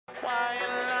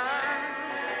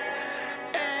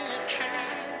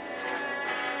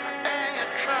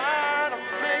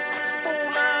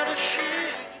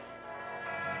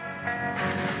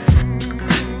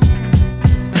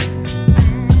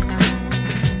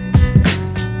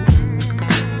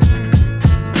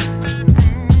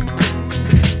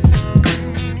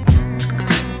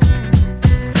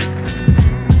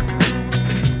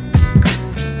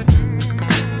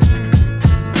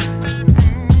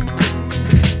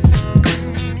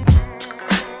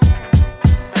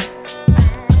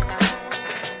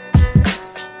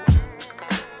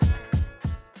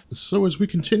So as we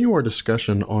continue our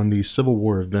discussion on the Civil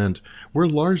War event, we're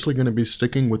largely going to be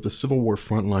sticking with the Civil War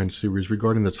Frontline series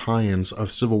regarding the tie-ins of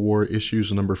Civil War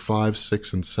issues number 5,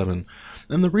 6, and 7.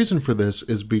 And the reason for this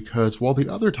is because while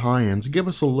the other tie-ins give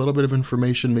us a little bit of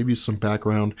information, maybe some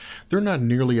background, they're not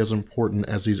nearly as important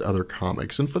as these other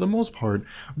comics. And for the most part,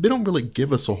 they don't really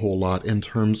give us a whole lot in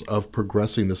terms of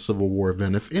progressing the Civil War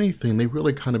event. If anything, they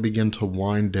really kind of begin to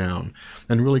wind down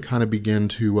and really kind of begin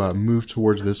to move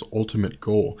towards this ultimate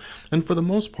goal. And for the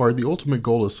most part, the ultimate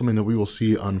goal is something that we will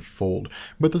see unfold.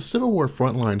 But the Civil War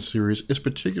Frontline series is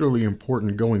particularly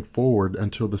important going forward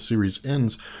until the series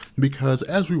ends, because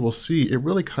as we will see, it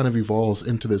really kind of evolves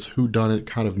into this whodunit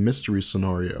kind of mystery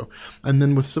scenario. And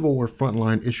then with Civil War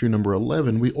Frontline issue number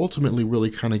 11, we ultimately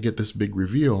really kind of get this big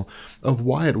reveal of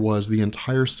why it was the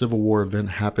entire Civil War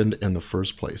event happened in the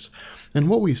first place. And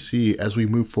what we see as we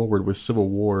move forward with Civil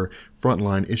War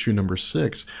Frontline issue number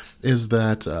 6 is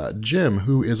that Jim,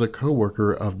 who is a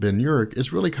co-worker of Ben Urich,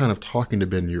 is really kind of talking to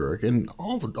Ben Urich. And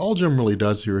all Jim really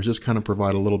does here is just kind of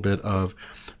provide a little bit of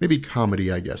maybe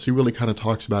comedy, I guess. He really kind of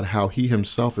talks about how he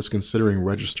himself is considering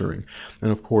registering.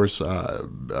 And of course,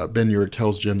 Ben Urich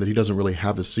tells Jim that he doesn't really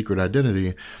have his secret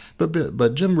identity,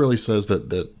 but Jim really says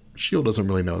that S.H.I.E.L.D. doesn't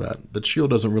really know that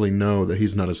S.H.I.E.L.D. doesn't really know that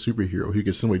he's not a superhero. He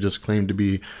could simply just claim to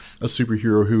be a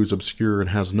superhero who's obscure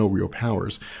and has no real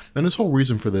powers. And his whole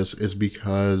reason for this is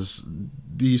because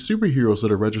the superheroes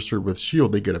that are registered with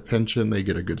S.H.I.E.L.D., they get a pension, they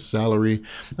get a good salary,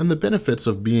 and the benefits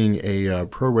of being a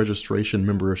pro-registration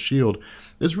member of S.H.I.E.L.D.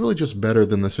 is really just better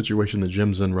than the situation that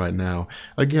Jim's in right now.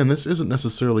 Again, this isn't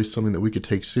necessarily something that we could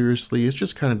take seriously. It's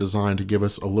just kind of designed to give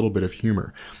us a little bit of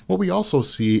humor. What we also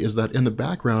see is that in the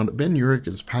background, Ben Urich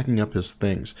is packing up his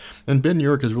things, and Ben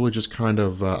Urich is really just kind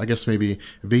of, I guess maybe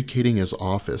vacating his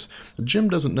office. Jim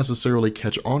doesn't necessarily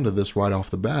catch on to this right off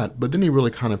the bat, but then he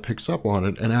really kind of picks up on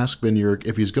it and asks Ben Urich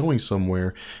if he's going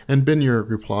somewhere, and Ben Urich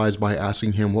replies by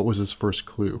asking him what was his first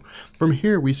clue. From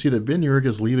here, we see that Ben Urich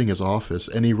is leaving his office,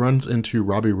 and he runs into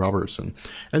Robbie Robertson.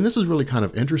 And this is really kind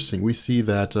of interesting. We see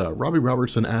that Robbie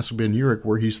Robertson asks Ben Urich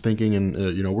where he's thinking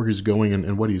and where he's going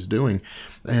and what he's doing.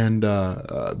 And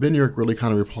Ben Urich really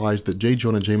kind of replies that J.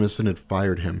 Jonah Jameson had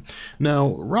fired him.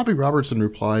 Now, Robbie Robertson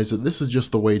replies that this is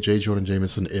just the way J. Jonah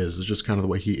Jameson is. It's just kind of the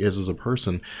way he is as a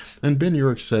person. And Ben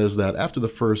Urich says that after the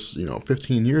first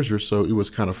 15 years or so, it was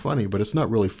kind of funny, but it's not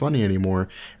really funny anymore,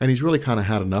 and he's really kind of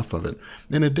had enough of it.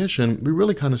 In addition, we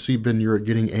really kind of see Ben Urich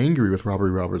getting angry with Robbie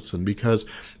Robertson because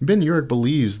Ben Urich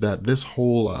believes that this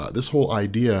whole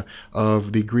idea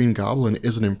of the Green Goblin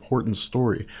is an important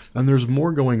story, and there's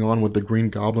more going on with the Green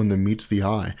Goblin than meets the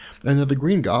eye, and that the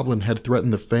Green Goblin had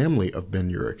threatened the family of Ben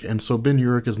Urich, and so Ben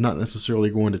Urich is not necessarily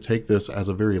going to take this as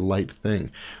a very light thing.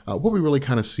 What we really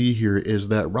kind of see here is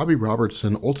that Robbie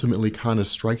Robertson ultimately kind of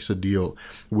strikes a deal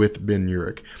with Ben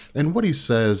Urich, and what he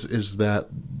says is that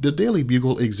the Daily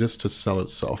Bugle exists to sell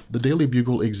itself. The Daily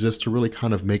Bugle exists to really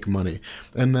kind of make money,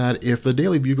 and that if the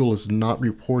Daily Bugle is not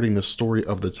reporting the story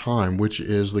of the time, which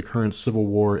is the current Civil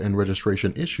War and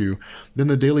registration issue, then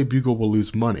the Daily Bugle will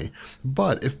lose money.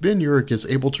 But if Ben Urich is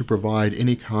able to provide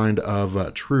any kind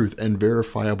of truth and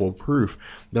verifiable proof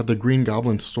that the Green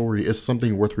Goblin story is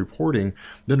something worth reporting,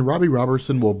 then Robbie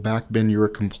Robertson will back Ben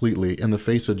Urich completely in the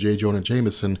face of J. Jonah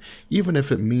Jameson, even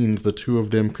if it means the two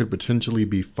of them could potentially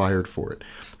be fired for it.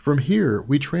 From here,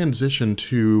 we transition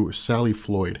to Sally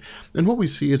Floyd, and what we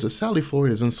see is that Sally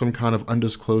Floyd is in some kind of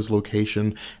undisclosed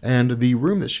location, and the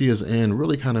room that she is in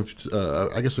really kind of,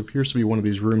 I guess, appears to be one of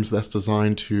these rooms that's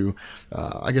designed to,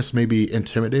 I guess, maybe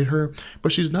intimidate her,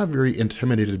 but she's not very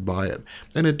intimidated by it.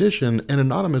 In addition, an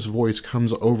anonymous voice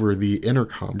comes over the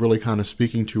intercom, really kind of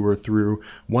speaking to her through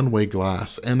one-way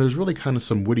glass, and there's really kind of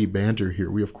some witty banter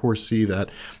here. We, of course, see that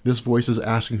this voice is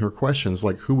asking her questions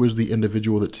like, who was the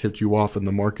individual that tipped you off in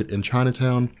the market in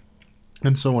Chinatown?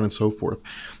 And so on and so forth.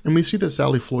 And we see that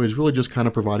Sally Floyd is really just kind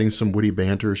of providing some witty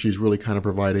banter. She's really kind of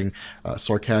providing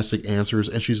sarcastic answers,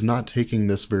 and she's not taking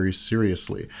this very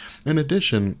seriously. In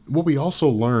addition, what we also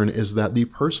learn is that the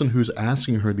person who's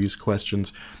asking her these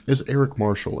questions is Eric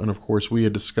Marshall. And of course, we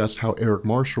had discussed how Eric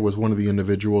Marshall was one of the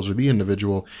individuals, or the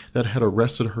individual, that had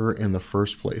arrested her in the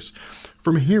first place.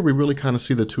 From here, we really kind of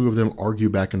see the two of them argue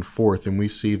back and forth, and we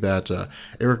see that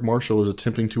Eric Marshall is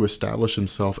attempting to establish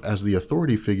himself as the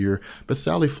authority figure, But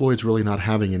Sally Floyd's really not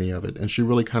having any of it, and she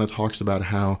really kind of talks about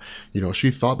how, she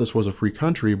thought this was a free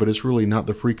country, but it's really not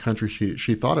the free country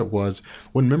she thought it was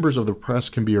when members of the press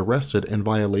can be arrested in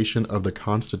violation of the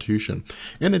Constitution.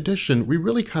 In addition, we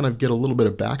really kind of get a little bit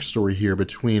of backstory here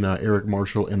between Eric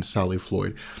Marshall and Sally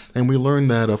Floyd, and we learn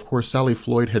that, of course, Sally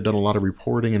Floyd had done a lot of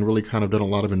reporting and really kind of done a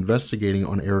lot of investigating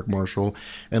on Eric Marshall,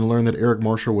 and learned that Eric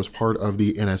Marshall was part of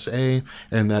the NSA,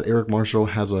 and that Eric Marshall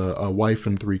has a wife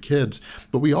and 3 kids.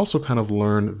 But we also kind of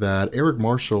learned that Eric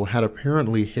Marshall had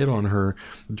apparently hit on her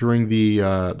during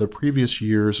the previous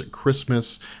year's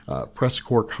Christmas press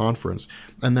corps conference,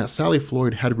 and that Sally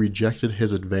Floyd had rejected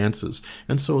his advances.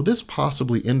 And so this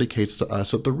possibly indicates to us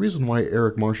that the reason why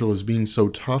Eric Marshall is being so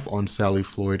tough on Sally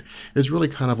Floyd is really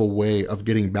kind of a way of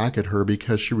getting back at her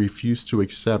because she refused to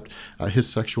accept his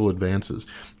sexual advances.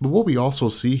 But what we also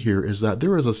see here is that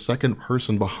there is a second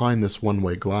person behind this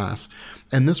one-way glass,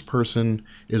 and this person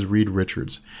is Reed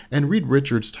Richards. And Reed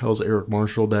Richards tells Eric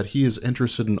Marshall that he is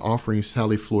interested in offering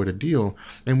Sally Floyd a deal,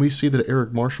 and we see that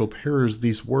Eric Marshall pairs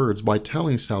these words by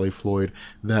telling Sally Floyd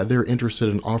that they're interested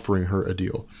in offering her a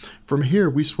deal. From here,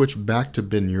 we switch back to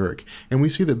Ben Urich, and we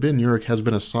see that Ben Urich has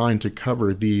been assigned to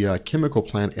cover the chemical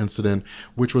plant incident,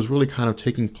 which was really kind of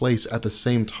taking place at the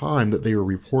same time that they were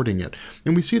reporting it.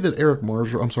 And we see that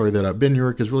Ben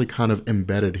Urich is really kind of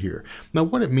embedded here. Now,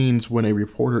 what it means when a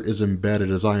reporter is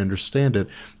embedded, as I understand it,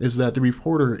 is that the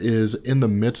reporter is in the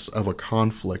midst of a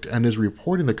conflict and is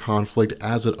reporting the conflict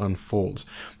as it unfolds.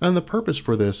 And the purpose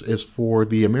for this is for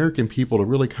the American people to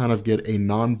really kind of get a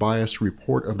non-biased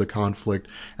report of the conflict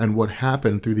and what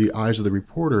happened through the eyes of the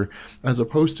reporter, as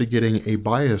opposed to getting a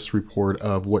biased report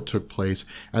of what took place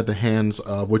at the hands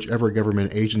of whichever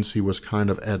government agency was kind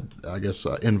of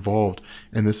involved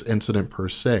in this incident per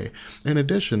se. In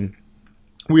addition,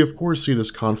 we of course see this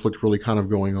conflict really kind of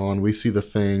going on. We see the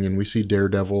Thing, and we see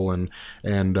Daredevil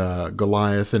and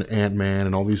Goliath and Ant-Man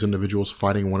and all these individuals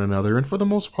fighting one another. And for the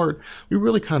most part, we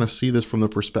really kind of see this from the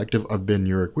perspective of Ben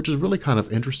Urich, which is really kind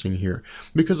of interesting here.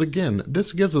 Because again,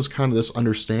 this gives us kind of this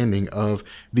understanding of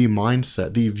the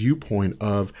mindset, the viewpoint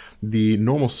of the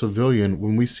normal civilian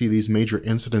when we see these major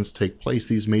incidents take place,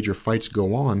 these major fights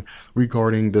go on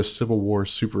regarding this superhuman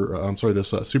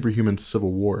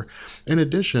civil war. In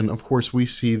addition, of course, we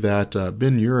see that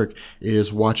Ben Urich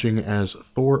is watching as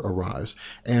Thor arrives,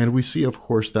 and we see, of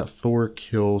course, that Thor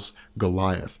kills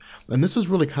Goliath. And this is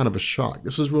really kind of a shock.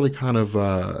 This is really kind of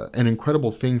an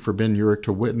incredible thing for Ben Urich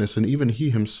to witness, and even he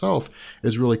himself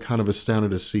is really kind of astounded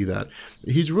to see that.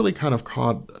 He's really kind of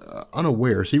caught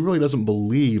unawares. He really doesn't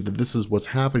believe that this is what's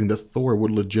happening, that Thor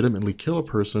would legitimately kill a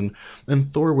person,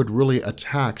 and Thor would really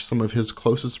attack some of his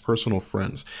closest personal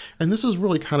friends. And this is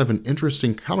really kind of an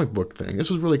interesting comic book thing. This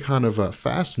is really kind of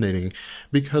fascinating,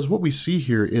 because what we see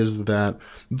here is that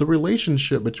the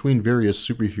relationship between various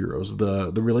superheroes,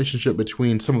 the relationship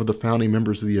between some of the founding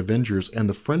members of the Avengers, and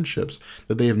the friendships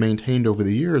that they have maintained over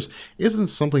the years isn't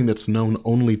something that's known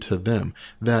only to them,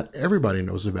 that everybody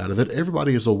knows about it, that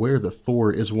everybody is aware that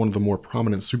Thor is one of the more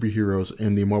prominent superheroes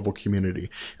in the Marvel community.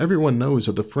 Everyone knows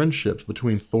that the friendships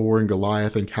between Thor and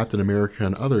Goliath and Captain America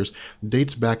and others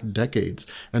dates back decades,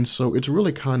 and so it's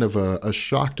really kind of a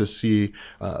shock to see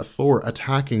Thor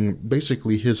attacking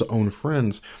basically his own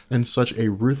friends in such a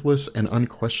ruthless and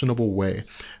unquestionable way.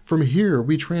 From here,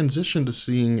 we transition to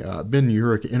seeing Ben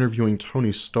Urich interviewing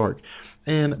Tony Stark.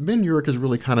 And Ben Urich is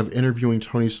really kind of interviewing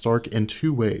Tony Stark in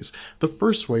 2 ways. The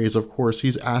first way is, of course,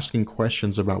 he's asking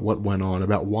questions about what went on,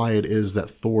 about why it is that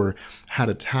Thor had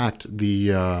attacked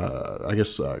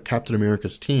the, Captain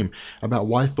America's team, about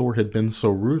why Thor had been so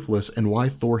ruthless and why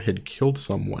Thor had killed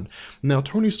someone. Now,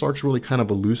 Tony Stark's really kind of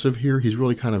elusive here. He's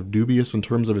really kind of dubious in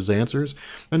terms of his answers,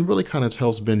 and really kind of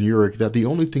tells Ben Urich that the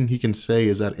only thing he can say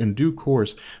is that in due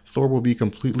course, Thor will be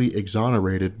completely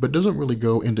exonerated, but doesn't really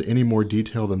go into any more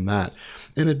detail than that.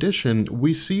 In addition,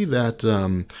 we see that,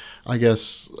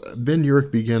 Ben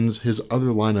Urich begins his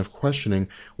other line of questioning,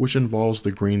 which involves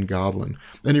the Green Goblin.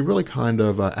 And he really kind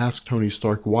of asks Tony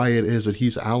Stark why it is that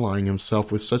he's allying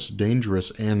himself with such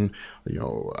dangerous and,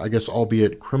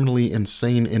 albeit criminally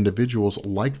insane individuals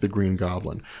like the Green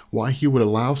Goblin. Why he would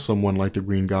allow someone like the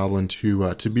Green Goblin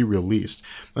to be released.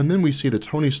 And then we see that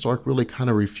Tony Stark really kind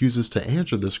of refuses to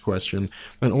answer this question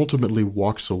and ultimately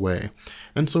walks away.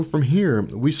 And so from here,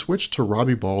 we switch to to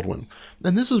Robbie Baldwin.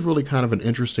 And this is really kind of an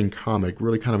interesting comic,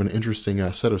 really kind of an interesting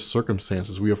set of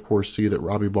circumstances. We, of course, see that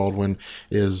Robbie Baldwin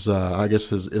is,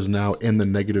 is now in the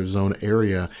negative zone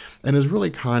area and is really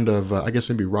kind of,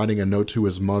 maybe writing a note to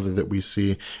his mother that we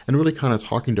see and really kind of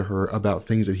talking to her about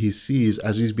things that he sees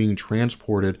as he's being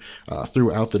transported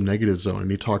throughout the negative zone.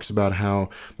 And he talks about how,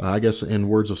 in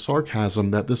words of sarcasm,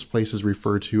 that this place is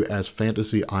referred to as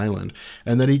Fantasy Island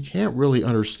and that he can't really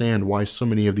understand why so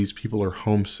many of these people are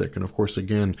homesick. And of course,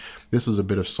 again, this is a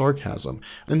bit of sarcasm.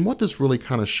 And what this really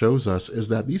kind of shows us is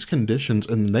that these conditions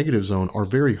in the negative zone are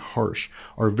very harsh,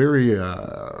 are very,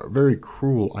 very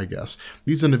cruel, I guess.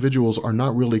 These individuals are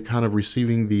not really kind of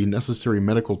receiving the necessary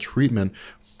medical treatment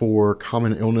for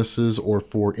common illnesses or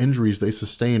for injuries they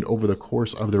sustained over the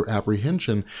course of their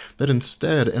apprehension, that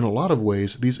instead, in a lot of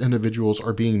ways, these individuals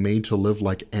are being made to live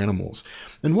like animals.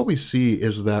 And what we see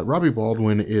is that Robbie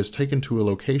Baldwin is taken to a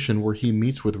location where he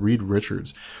meets with Reed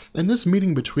Richards. And this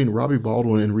meeting between Robbie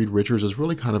Baldwin and Reed Richards is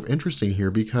really kind of interesting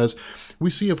here because we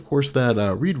see, of course, that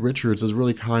Reed Richards is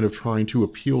really kind of trying to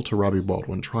appeal to Robbie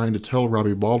Baldwin, trying to tell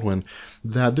Robbie Baldwin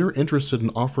that they're interested in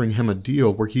offering him a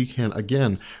deal where he can,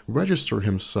 again, register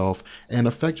himself and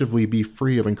effectively be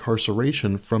free of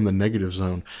incarceration from the negative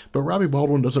zone. But Robbie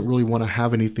Baldwin doesn't really want to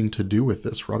have anything to do with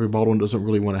this. Robbie Baldwin doesn't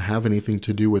really want to have anything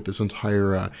to do with this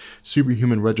entire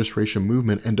superhuman registration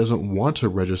movement and doesn't want to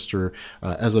register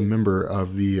as a member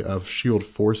of the SHIELD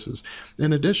forces.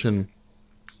 In addition,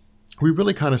 we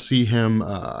really kind of see him,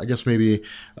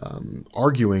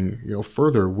 arguing,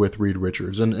 further with Reed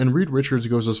Richards, and Reed Richards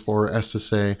goes as far as to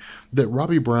say that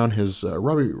Robbie Baldwin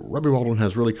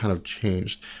has really kind of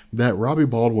changed. That Robbie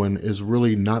Baldwin is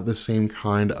really not the same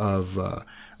kind of,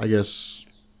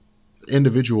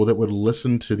 individual that would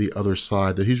listen to the other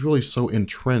side, that he's really so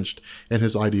entrenched in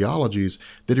his ideologies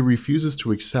that he refuses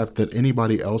to accept that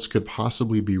anybody else could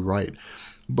possibly be right.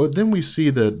 But then we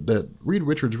see that Reed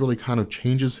Richards really kind of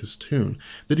changes his tune,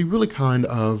 that he really kind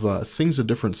of sings a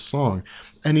different song,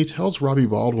 and he tells Robbie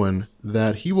Baldwin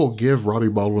that he will give Robbie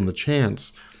Baldwin the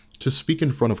chance to speak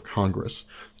in front of Congress,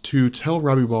 to tell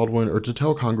Robbie Baldwin, or to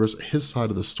tell Congress his side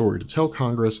of the story, to tell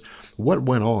Congress what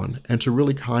went on, and to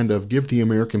really kind of give the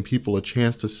American people a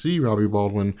chance to see Robbie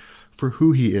Baldwin for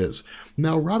who he is.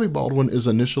 Now, Robbie Baldwin is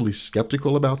initially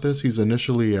skeptical about this. He's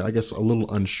initially, a little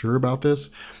unsure about this,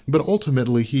 but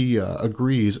ultimately he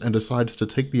agrees and decides to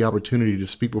take the opportunity to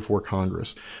speak before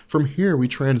Congress. From here, we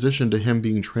transition to him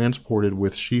being transported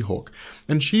with She-Hulk,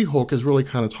 and She-Hulk is really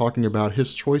kind of talking about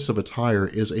his choice of attire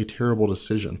is a terrible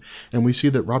decision, and we see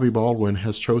that Robbie Baldwin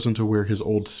has chosen to wear his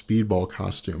old Speedball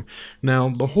costume. Now,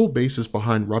 the whole basis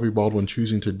behind Robbie Baldwin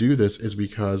choosing to do this is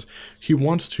because he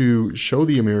wants to show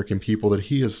the American people that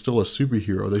he is still a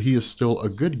superhero, that he is still a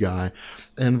good guy,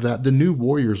 and that the New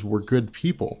Warriors were good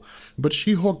people. But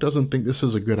She-Hulk doesn't think this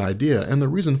is a good idea, and the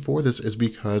reason for this is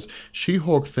because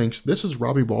She-Hulk thinks this is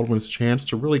Robbie Baldwin's chance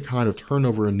to really kind of turn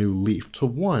over a new leaf. To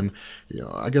one,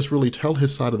 really tell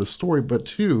his side of the story, but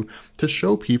two, to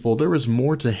show people there is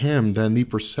more to him than the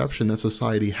perception that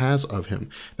society has of him,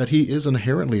 that he is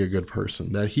inherently a good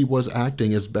person, that he was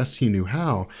acting as best he knew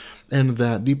how, and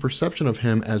that the perception of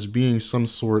him as being some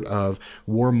sort of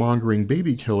warmongering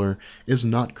baby killer is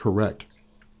not correct.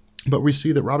 But we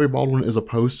see that Robbie Baldwin is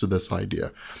opposed to this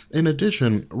idea. In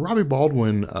addition, Robbie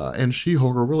Baldwin and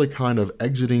She-Hulk are really kind of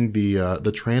exiting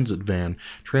the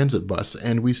transit bus,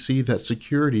 and we see that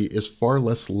security is far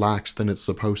less lax than it's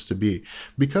supposed to be.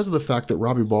 Because of the fact that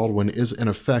Robbie Baldwin is in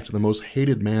effect the most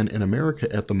hated man in America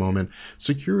at the moment,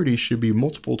 security should be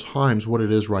multiple times what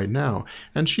it is right now.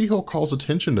 And She-Hulk calls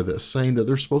attention to this, saying that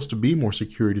there's supposed to be more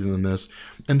security than this,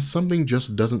 and something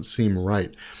just doesn't seem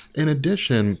right. In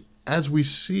addition, as we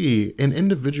see, an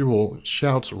individual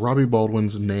shouts Robbie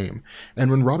Baldwin's name, and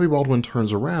when Robbie Baldwin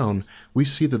turns around, we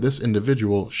see that this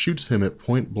individual shoots him at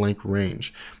point-blank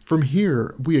range. From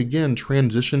here, we again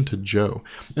transition to Joe,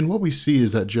 and what we see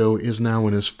is that Joe is now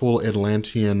in his full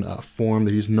Atlantean form,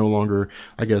 that he's no longer,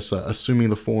 assuming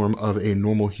the form of a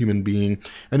normal human being,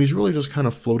 and he's really just kind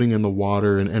of floating in the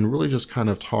water and really just kind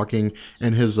of talking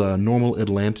in his normal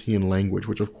Atlantean language,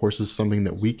 which of course is something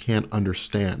that we can't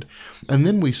understand. And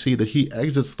then we see that he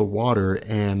exits the water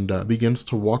and begins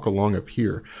to walk along a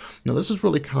pier. Now this is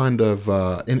really kind of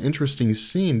an interesting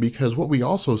scene, because what we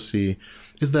also see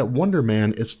is that Wonder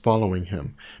Man is following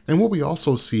him. And what we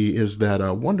also see is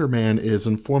that Wonder Man is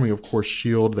informing, of course,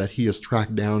 S.H.I.E.L.D. that he has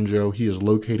tracked down Joe, he has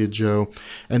located Joe,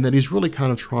 and that he's really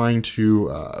kind of trying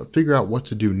to figure out what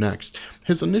to do next.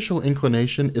 His initial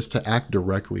inclination is to act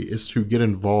directly, is to get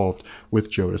involved with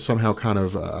Joe, to somehow kind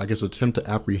of, attempt to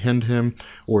apprehend him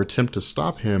or attempt to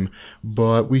stop him,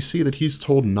 but we see that he's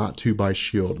told not to by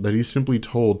S.H.I.E.L.D., that he's simply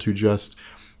told to just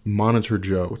monitor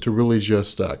Joe, to really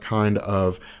just kind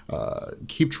of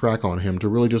keep track on him, to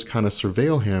really just kind of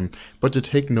surveil him, but to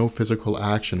take no physical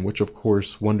action, which of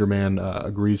course Wonder Man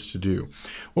agrees to do.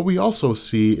 What we also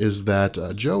see is that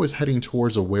Joe is heading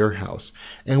towards a warehouse,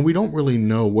 and we don't really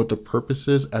know what the purpose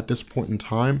is at this point in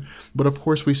time, but of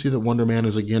course we see that Wonder Man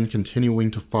is again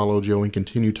continuing to follow Joe and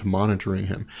continue to monitoring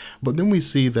him. But then we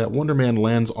see that Wonder Man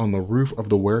lands on the roof of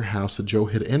the warehouse that Joe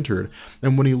had entered,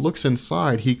 and when he looks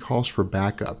inside, he calls for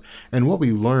backup. And what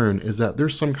we learn is that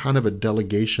there's some kind of a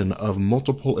delegation of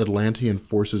multiple Atlantean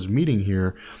forces meeting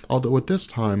here, although at this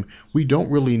time, we don't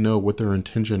really know what their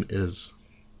intention is.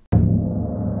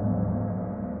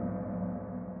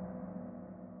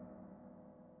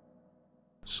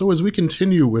 So as we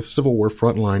continue with Civil War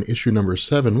Frontline issue number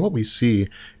 7, what we see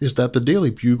is that the Daily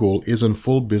Bugle is in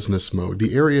full business mode.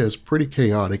 The area is pretty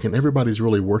chaotic and everybody's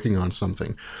really working on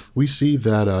something. We see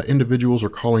that individuals are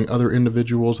calling other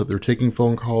individuals, that they're taking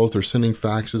phone calls, they're sending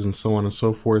faxes, and so on and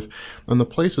so forth. And the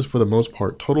place is for the most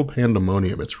part total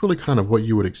pandemonium. It's really kind of what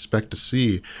you would expect to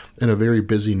see in a very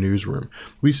busy newsroom.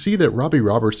 We see that Robbie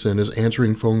Robertson is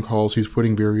answering phone calls, he's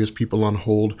putting various people on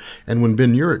hold, and when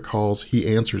Ben Urich calls,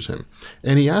 he answers him.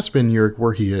 And he asks Ben Urich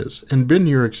where he is, and Ben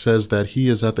Urich says that he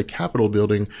is at the Capitol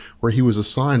building where he was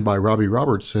assigned by Robbie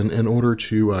Robertson in order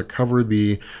to cover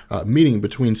the meeting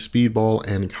between Speedball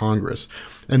and Congress.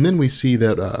 And then we see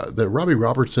that that Robbie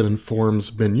Robertson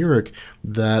informs Ben Urich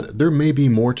that there may be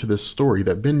more to this story,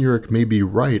 that Ben Urich may be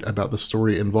right about the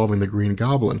story involving the Green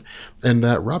Goblin, and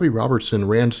that Robbie Robertson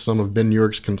ran some of Ben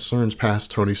Urich's concerns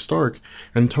past Tony Stark,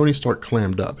 and Tony Stark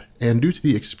clammed up. And due to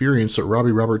the experience that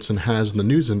Robbie Robertson has in the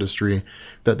news industry,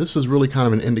 that this is really kind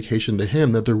of an indication to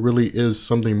him that there really is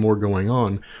something more going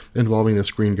on involving this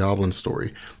Green Goblin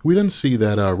story. We then see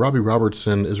that Robbie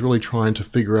Robertson is really trying to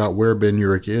figure out where Ben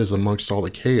Urich is amongst all the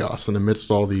chaos and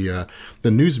amidst all the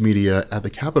news media at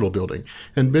the Capitol building.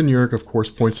 And Ben Urich, of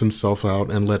course, points himself out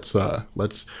and lets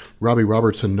Robbie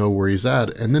Robertson know where he's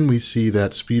at. And then we see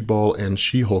that Speedball and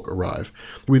She-Hulk arrive.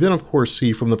 We then, of course,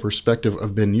 see from the perspective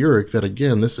of Ben Urich that,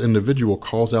 again, this individual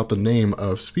calls out the name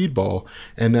of Speedball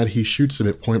and that he shoots him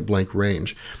at point-blank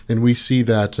range. And we see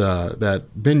that that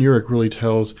Ben Urich really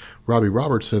tells Robbie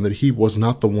Robertson that he was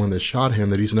not the one that shot him,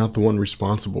 that he's not the one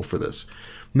responsible for this.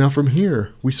 Now from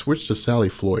here, we switch to Sally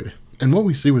Floyd. And what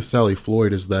we see with Sally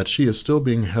Floyd is that she is still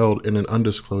being held in an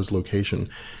undisclosed location.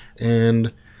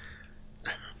 And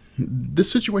this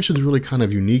situation is really kind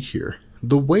of unique here.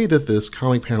 The way that this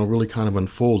comic panel really kind of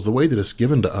unfolds, the way that it's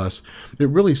given to us, it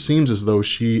really seems as though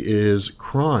she is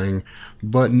crying,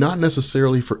 but not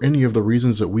necessarily for any of the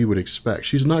reasons that we would expect.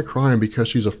 She's not crying because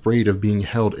she's afraid of being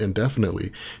held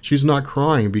indefinitely. She's not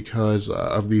crying because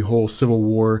of the whole Civil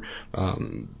War,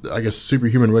 I guess,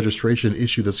 superhuman registration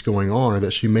issue that's going on, or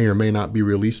that she may or may not be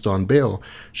released on bail.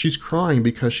 She's crying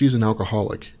because she's an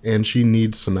alcoholic, and she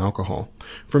needs some alcohol.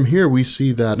 From here, we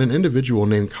see that an individual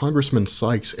named Congressman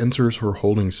Sykes enters her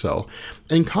holding cell.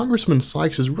 And Congressman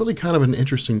Sykes is really kind of an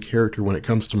interesting character when it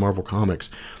comes to Marvel Comics.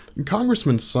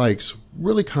 Congressman Sykes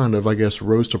really kind of, I guess,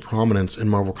 rose to prominence in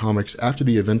Marvel Comics after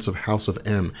the events of House of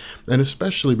M, and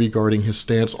especially regarding his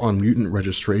stance on mutant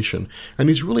registration. And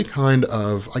he's really kind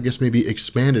of, I guess, maybe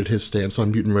expanded his stance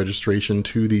on mutant registration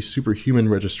to the Superhuman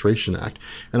Registration Act.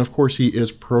 And of course, he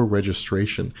is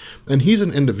pro-registration. And he's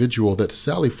an individual that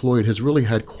Sally Floyd has really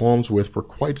had qualms with for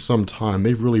quite some time.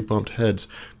 They've really bumped heads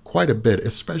quite a bit,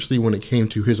 especially when it came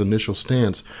to his initial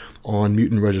stance on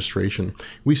mutant registration.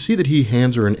 We see that he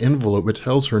hands her an envelope but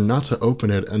tells her not to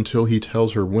open it until he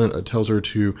tells her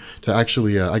to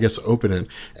actually, I guess, open it.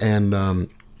 And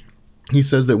he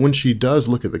says that when she does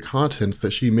look at the contents,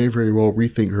 that she may very well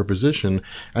rethink her position,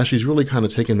 as she's really kind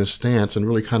of taken this stance and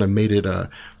really kind of made it,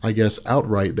 I guess,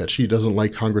 outright that she doesn't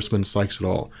like Congressman Sykes at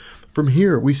all. From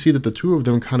here, we see that the two of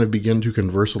them kind of begin to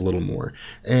converse a little more.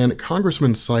 And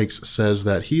Congressman Sykes says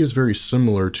that he is very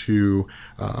similar to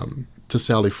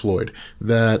Sally Floyd,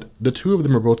 that the two of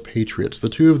them are both patriots. The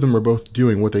two of them are both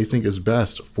doing what they think is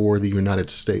best for the United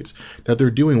States, that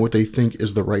they're doing what they think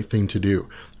is the right thing to do.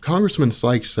 Congressman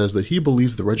Sykes says that he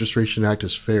believes the Registration Act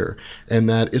is fair, and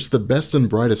that it's the best and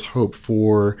brightest hope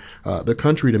for the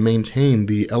country to maintain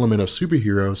the element of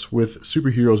superheroes, with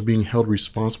superheroes being held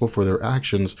responsible for their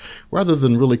actions, rather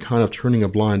than really kind of turning a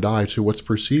blind eye to what's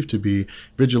perceived to be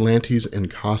vigilantes in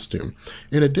costume.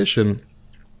 In addition,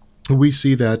 we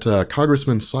see that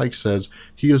Congressman Sykes says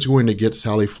he is going to get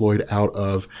Sally Floyd out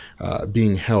of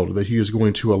being held, that he is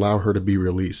going to allow her to be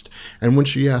released. And when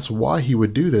she asks why he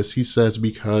would do this, he says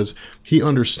because he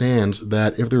understands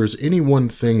that if there is any one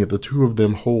thing that the two of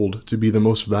them hold to be the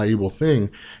most valuable thing,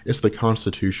 it's the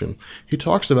Constitution. He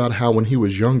talks about how when he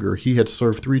was younger, he had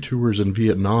served 3 tours in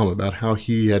Vietnam, about how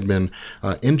he had been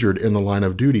injured in the line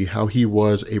of duty, how he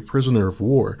was a prisoner of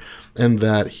war, and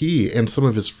that he and some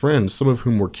of his friends, some of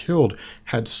whom were killed,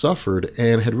 had suffered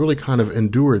and had really kind of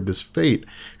endured this fate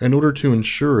in order to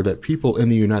ensure that people in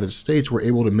the United States were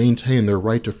able to maintain their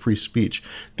right to free speech,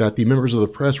 that the members of the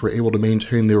press were able to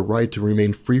maintain their right to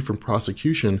remain free from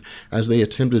prosecution as they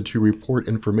attempted to report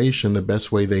information the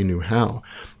best way they knew how.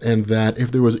 And that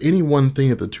if there was any one thing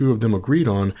that the two of them agreed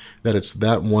on, that it's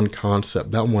that one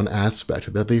concept, that one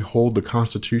aspect, that they hold the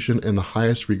Constitution in the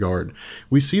highest regard.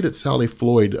 We see that Sally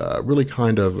Floyd really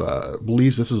kind of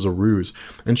believes this is a ruse,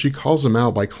 and she calls him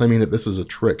out by claiming that this is a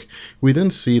trick. We then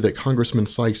see that Congressman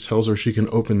Sykes tells her she can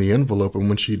open the envelope, and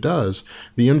when she does,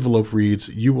 the envelope reads,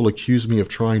 "You will accuse me of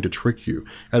trying to trick you,"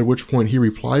 at which point he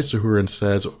replies to her and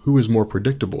says, "Who is more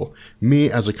predictable, me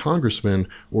as a congressman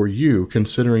or you,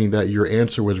 considering that your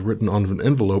answer was written on an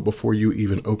envelope before you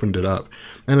even opened it up?"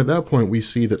 And at that point, we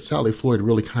see that Sally Floyd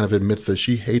really kind of admits that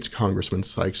she hates Congressman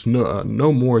Sykes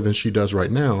no more than she does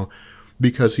right now,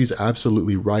 because he's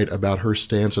absolutely right about her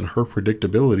stance and her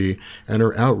predictability and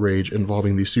her outrage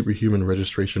involving the superhuman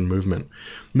registration movement.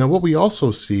 Now, what we also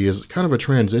see is kind of a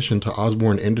transition to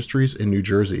Osborne Industries in New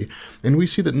Jersey, and we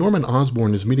see that Norman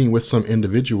Osborn is meeting with some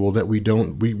individual that we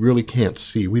really can't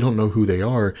see. We don't know who they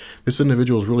are. This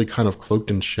individual is really kind of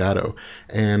cloaked in shadow,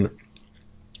 and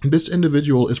this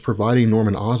individual is providing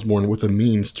Norman Osborn with a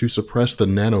means to suppress the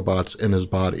nanobots in his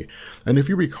body. And if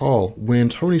you recall, when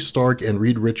Tony Stark and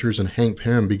Reed Richards and Hank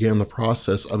Pym began the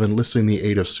process of enlisting the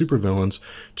aid of supervillains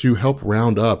to help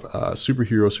round up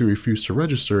superheroes who refused to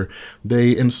register,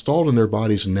 they installed in their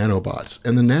bodies nanobots.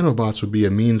 And the nanobots would be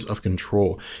a means of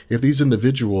control. If these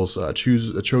individuals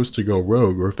chose to go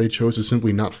rogue, or if they chose to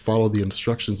simply not follow the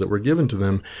instructions that were given to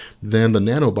them, then the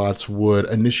nanobots would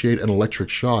initiate an electric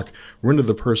shock, render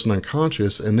the person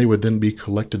unconscious, and they would then be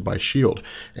collected by S.H.I.E.L.D.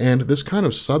 And this kind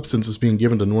of substance is being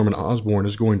given to Norman Osborn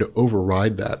is going to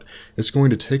override that. It's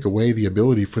going to take away the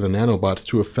ability for the nanobots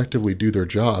to effectively do their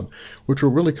job, which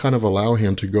will really kind of allow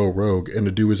him to go rogue and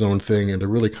to do his own thing and to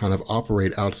really kind of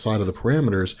operate outside of the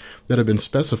parameters that have been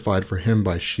specified for him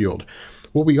by S.H.I.E.L.D.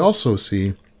 What we also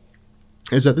see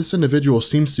is that this individual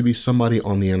seems to be somebody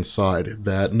on the inside,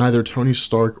 that neither Tony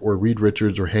Stark or Reed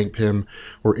Richards or Hank Pym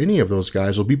or any of those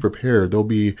guys will be prepared. They'll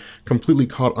be completely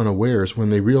caught unawares when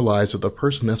they realize that the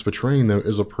person that's betraying them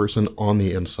is a person on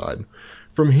the inside.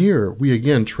 From here, we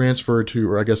again transition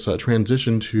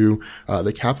to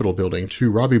the Capitol building,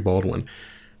 to Robbie Baldwin.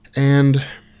 And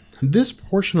this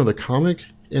portion of the comic,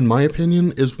 in my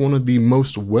opinion, is one of the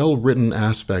most well-written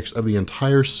aspects of the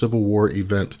entire Civil War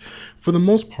event. For the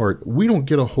most part, we don't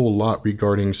get a whole lot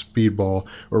regarding Speedball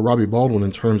or Robbie Baldwin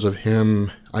in terms of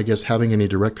him, having any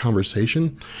direct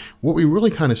conversation. What we really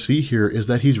kind of see here is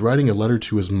that he's writing a letter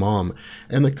to his mom,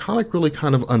 and the comic really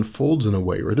kind of unfolds in a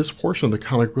way, or this portion of the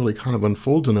comic really kind of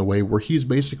unfolds in a way where he's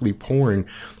basically pouring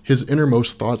his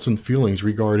innermost thoughts and feelings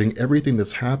regarding everything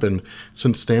that's happened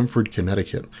since Stamford,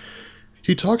 Connecticut.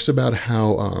 He talks about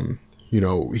how,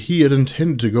 he had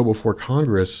intended to go before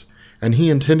Congress, and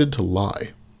he intended to lie.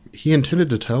 He intended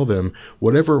to tell them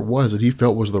whatever it was that he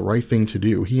felt was the right thing to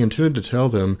do. He intended to tell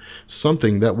them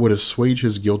something that would assuage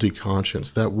his guilty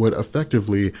conscience, that would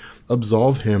effectively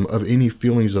absolve him of any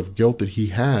feelings of guilt that he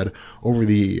had over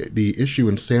the issue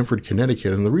in Stamford,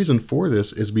 Connecticut. And the reason for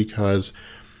this is because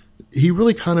he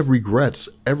really kind of regrets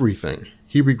everything.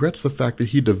 He regrets the fact that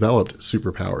he developed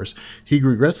superpowers. He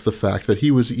regrets the fact that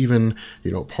he was even,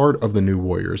 part of the New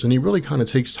Warriors. And he really kind of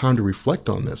takes time to reflect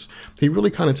on this. He really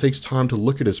kind of takes time to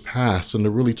look at his past and to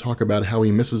really talk about how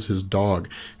he misses his dog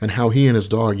and how he and his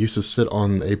dog used to sit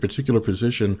on a particular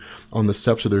position on the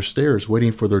steps of their stairs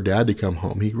waiting for their dad to come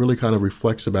home. He really kind of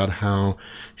reflects about how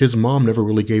his mom never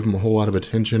really gave him a whole lot of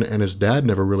attention and his dad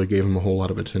never really gave him a whole lot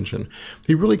of attention.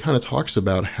 He really kind of talks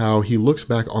about how he looks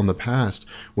back on the past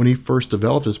when he first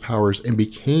developed his powers and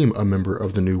became a member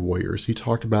of the New Warriors. He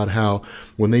talked about how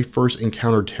when they first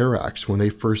encountered Terrax, when they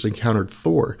first encountered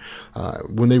Thor,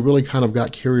 when they really kind of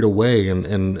got carried away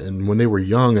and when they were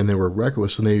young and they were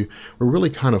reckless and they were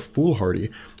really kind of foolhardy.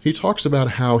 He talks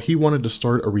about how he wanted to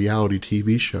start a reality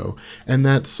TV show and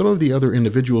that some of the other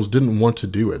individuals didn't want to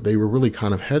do it. They were really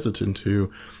kind of hesitant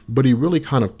to, but he really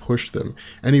kind of pushed them.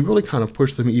 And he really kind of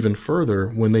pushed them even further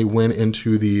when they went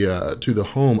into the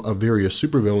home of various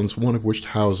supervillains, one of which which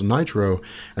housed Nitro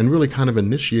and really kind of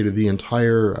initiated the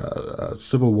entire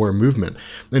Civil War movement.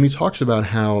 And he talks about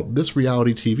how this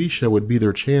reality TV show would be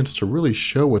their chance to really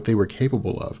show what they were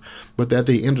capable of, but that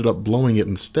they ended up blowing it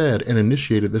instead and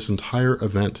initiated this entire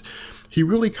event. He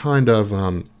really kind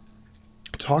of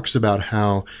talks about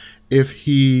how if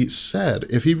he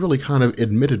really kind of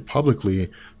admitted publicly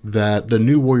that the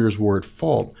New Warriors were at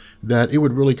fault, that it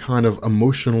would really kind of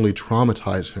emotionally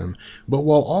traumatize him. But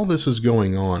while all this is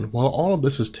going on, while all of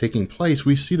this is taking place,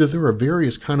 we see that there are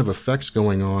various kind of effects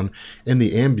going on in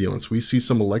the ambulance. We see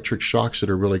some electric shocks that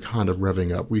are really kind of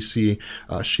revving up. We see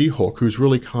She-Hulk, who's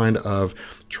really kind of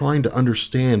trying to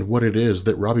understand what it is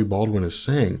that Robbie Baldwin is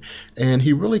saying. And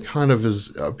he really kind of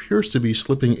appears to be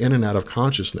slipping in and out of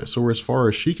consciousness, or as far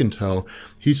as she can tell,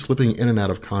 he's slipping in and out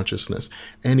of consciousness.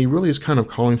 And he really is kind of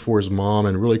calling for his mom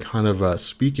and really kind of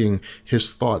speaking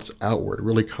his thoughts outward,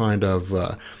 really kind of,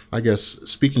 I guess,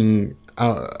 speaking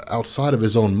outside of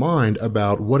his own mind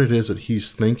about what it is that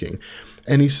he's thinking.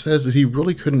 And he says that he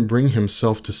really couldn't bring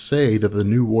himself to say that the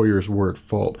New Warriors were at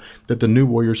fault, that the New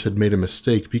Warriors had made a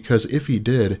mistake, because if he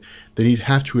did, then he'd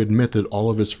have to admit that all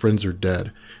of his friends are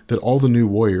dead, that all the New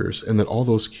Warriors and that all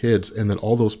those kids and that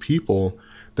all those people,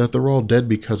 that they're all dead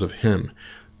because of him.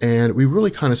 And we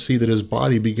really kind of see that his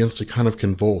body begins to kind of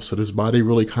convulse, that his body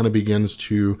really kind of begins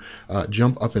to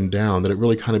jump up and down, that it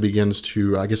really kind of begins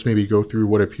to, I guess, maybe go through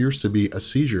what appears to be a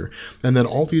seizure. And then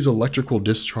all these electrical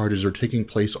discharges are taking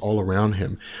place all around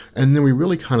him. And then we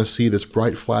really kind of see this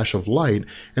bright flash of light,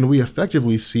 and we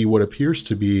effectively see what appears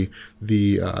to be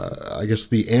the, I guess,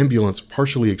 the ambulance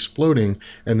partially exploding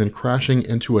and then crashing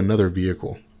into another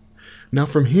vehicle. Now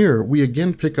from here, we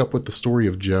again pick up with the story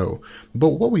of Joe, but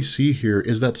what we see here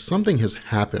is that something has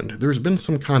happened. There's been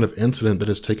some kind of incident that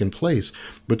has taken place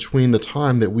between the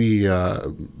time that we,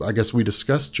 I guess we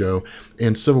discussed Joe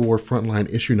in Civil War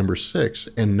Frontline issue number 6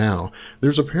 and now.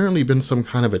 There's apparently been some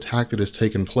kind of attack that has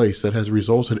taken place that has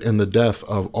resulted in the death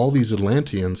of all these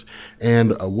Atlanteans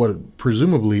and what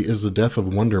presumably is the death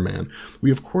of Wonder Man. We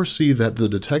of course see that the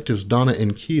detectives Donna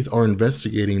and Keith are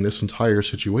investigating this entire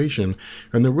situation,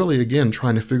 and they're really again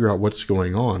trying to figure out what's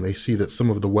going on. They see that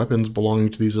some of the weapons belonging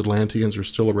to these Atlanteans are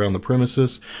still around the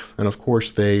premises, and of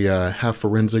course they have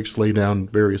forensics lay down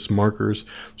various markers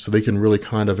so they can really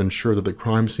kind of ensure that the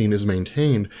crime scene is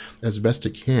maintained as best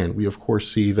it can. We of course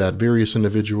see that various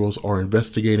individuals are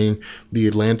investigating the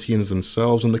Atlanteans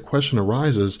themselves, and the question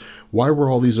arises, why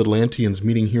were all these Atlanteans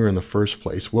meeting here in the first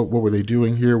place? What were they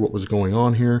doing here? What was going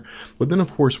on here? But then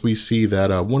of course we see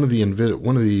that one of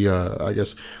the I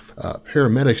guess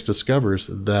paramedics discovers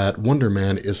that Wonder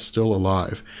Man is still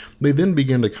alive. They then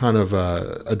begin to kind of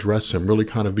address him, really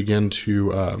kind of begin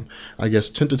to, I guess,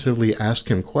 tentatively ask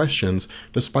him questions,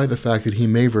 despite the fact that he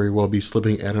may very well be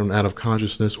slipping in and out of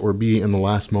consciousness or be in the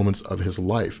last moments of his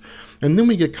life. And then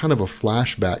we get kind of a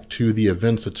flashback to the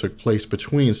events that took place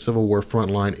between Civil War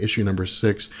Frontline issue number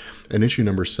 6 and issue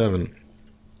number 7.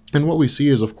 And what we see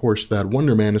is, of course, that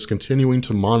Wonder Man is continuing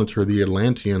to monitor the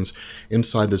Atlanteans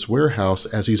inside this warehouse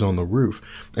as he's on the roof,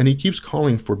 and he keeps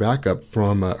calling for backup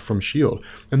from S.H.I.E.L.D.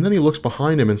 And then he looks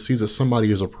behind him and sees that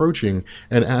somebody is approaching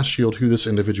and asks S.H.I.E.L.D. who this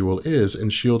individual is, and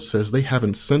S.H.I.E.L.D. says they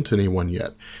haven't sent anyone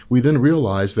yet. We then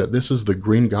realize that this is the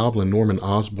Green Goblin, Norman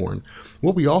Osborn.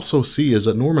 What we also see is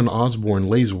that Norman Osborn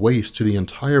lays waste to the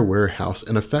entire warehouse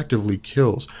and effectively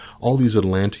kills all these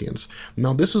Atlanteans.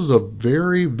 Now, this is a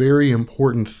very, very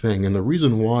important thing, and the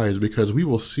reason why is because we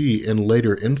will see in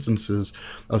later instances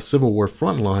of Civil War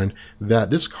Frontline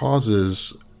that this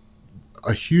causes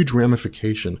a huge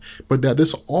ramification, but that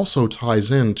this also ties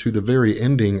into the very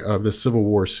ending of the Civil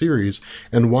War series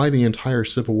and why the entire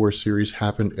Civil War series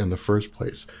happened in the first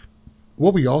place.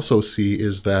 What we also see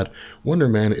is that Wonder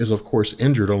Man is of course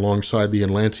injured alongside the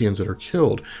Atlanteans that are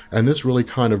killed, and this really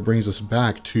kind of brings us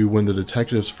back to when the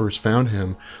detectives first found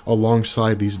him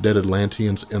alongside these dead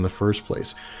Atlanteans in the first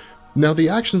place. Now, the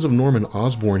actions of Norman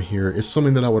Osborn here is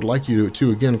something that I would like you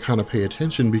to again kind of pay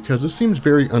attention, because it seems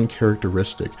very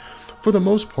uncharacteristic. For the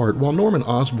most part, while Norman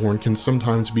Osborn can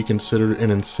sometimes be considered an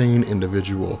insane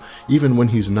individual, even when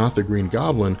he's not the Green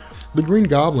Goblin, the Green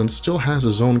Goblin still has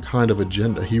his own kind of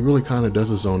agenda. He really kind of does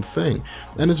his own thing.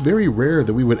 And it's very rare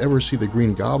that we would ever see the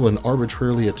Green Goblin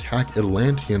arbitrarily attack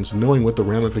Atlanteans knowing what the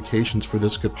ramifications for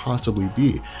this could possibly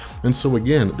be. And so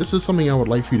again, this is something I would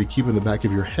like for you to keep in the back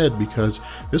of your head, because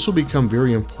this will become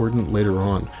very important later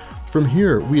on. From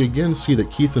here, we again see that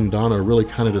Keith and Donna are really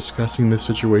kind of discussing this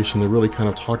situation. They're really kind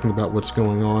of talking about what's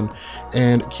going on.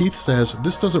 And Keith says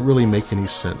this doesn't really make any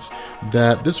sense,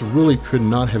 that this really could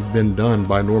not have been done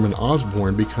by Norman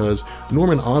Osborn because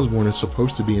Norman Osborn is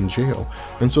supposed to be in jail.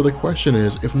 And so the question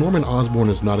is, if Norman Osborn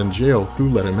is not in jail, who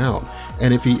let him out?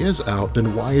 And if he is out,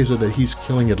 then why is it that he's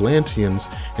killing Atlanteans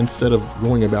instead of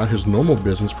going about his normal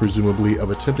business, presumably,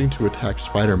 of attempting to attack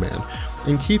Spider-Man?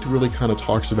 And Keith really kind of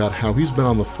talks about how he's been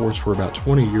on the force for about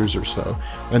 20 years or so,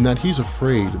 and that he's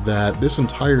afraid that this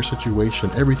entire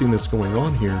situation, everything that's going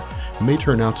on here, may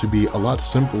turn out to be a lot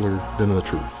simpler than the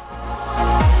truth.